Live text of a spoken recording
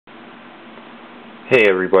Hey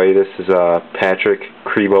everybody, this is Patrick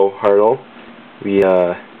Crebo Hartle. We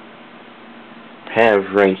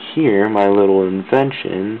have right here my little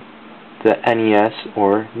invention, the NES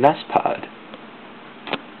or nesPod.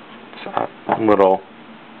 It's a little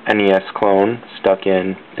NES clone stuck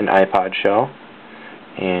in an iPod shell,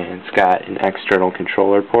 and it's got an external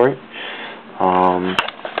controller port. All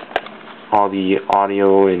the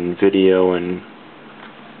audio and video and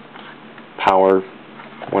power,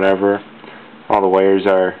 whatever, all the wires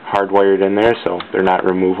are hardwired in there, so they're not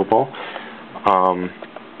removable.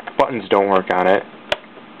 Buttons don't work on it.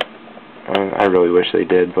 I really wish they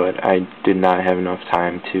did, but I did not have enough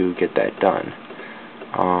time to get that done.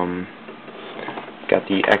 Got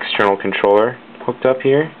the external controller hooked up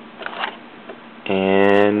here,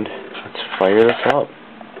 and let's fire this up.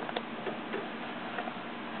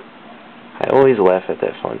 I always laugh at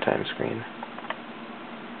that fun time screen.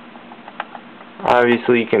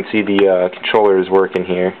 Obviously you can see the controller is working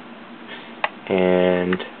here,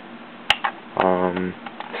 and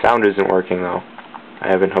sound isn't working though. I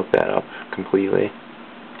haven't hooked that up completely.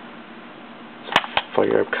 So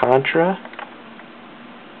fire up Contra.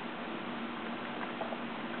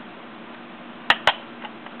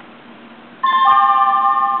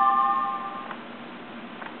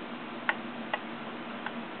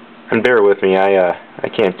 And bear with me, I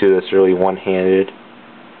can't do this really one-handed,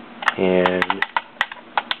 and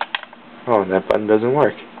oh, that button doesn't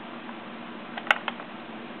work.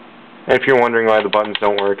 And if you're wondering why the buttons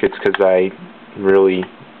don't work, it's because I really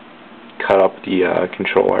cut up the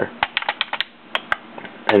controller.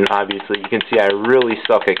 And obviously you can see I really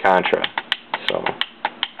suck at Contra. So,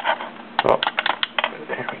 oh,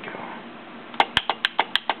 there we go.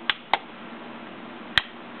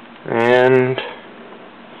 And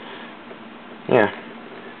yeah.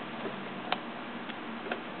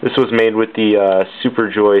 This was made with the Super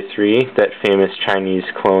Joy 3, that famous Chinese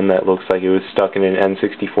clone that looks like it was stuck in an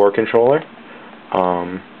N64 controller.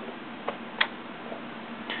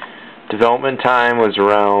 Development time was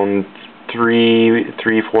around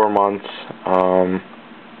 4 months.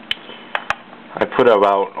 I put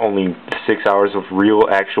about only 6 hours of real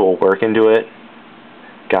actual work into it.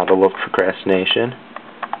 Gotta love procrastination.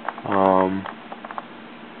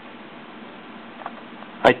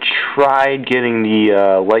 I tried getting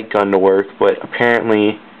the light gun to work, but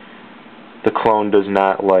apparently the clone does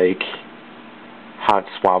not like hot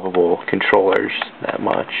swappable controllers that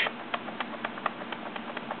much.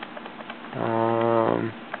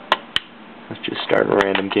 Let's just start a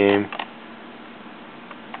random game.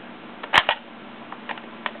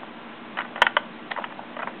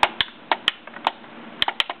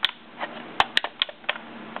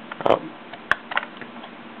 Oh.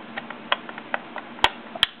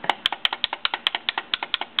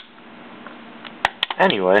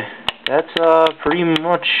 Anyway, that's pretty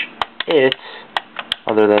much it,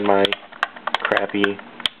 other than my crappy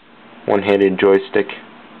one-handed joystick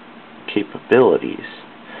capabilities.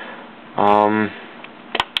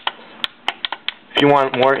 If you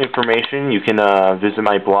want more information, you can visit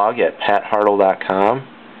my blog at pathartle.com,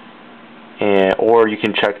 or you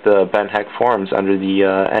can check the Ben Heck forums under the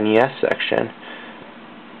NES section.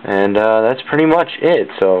 And that's pretty much it,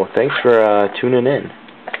 so thanks for tuning in.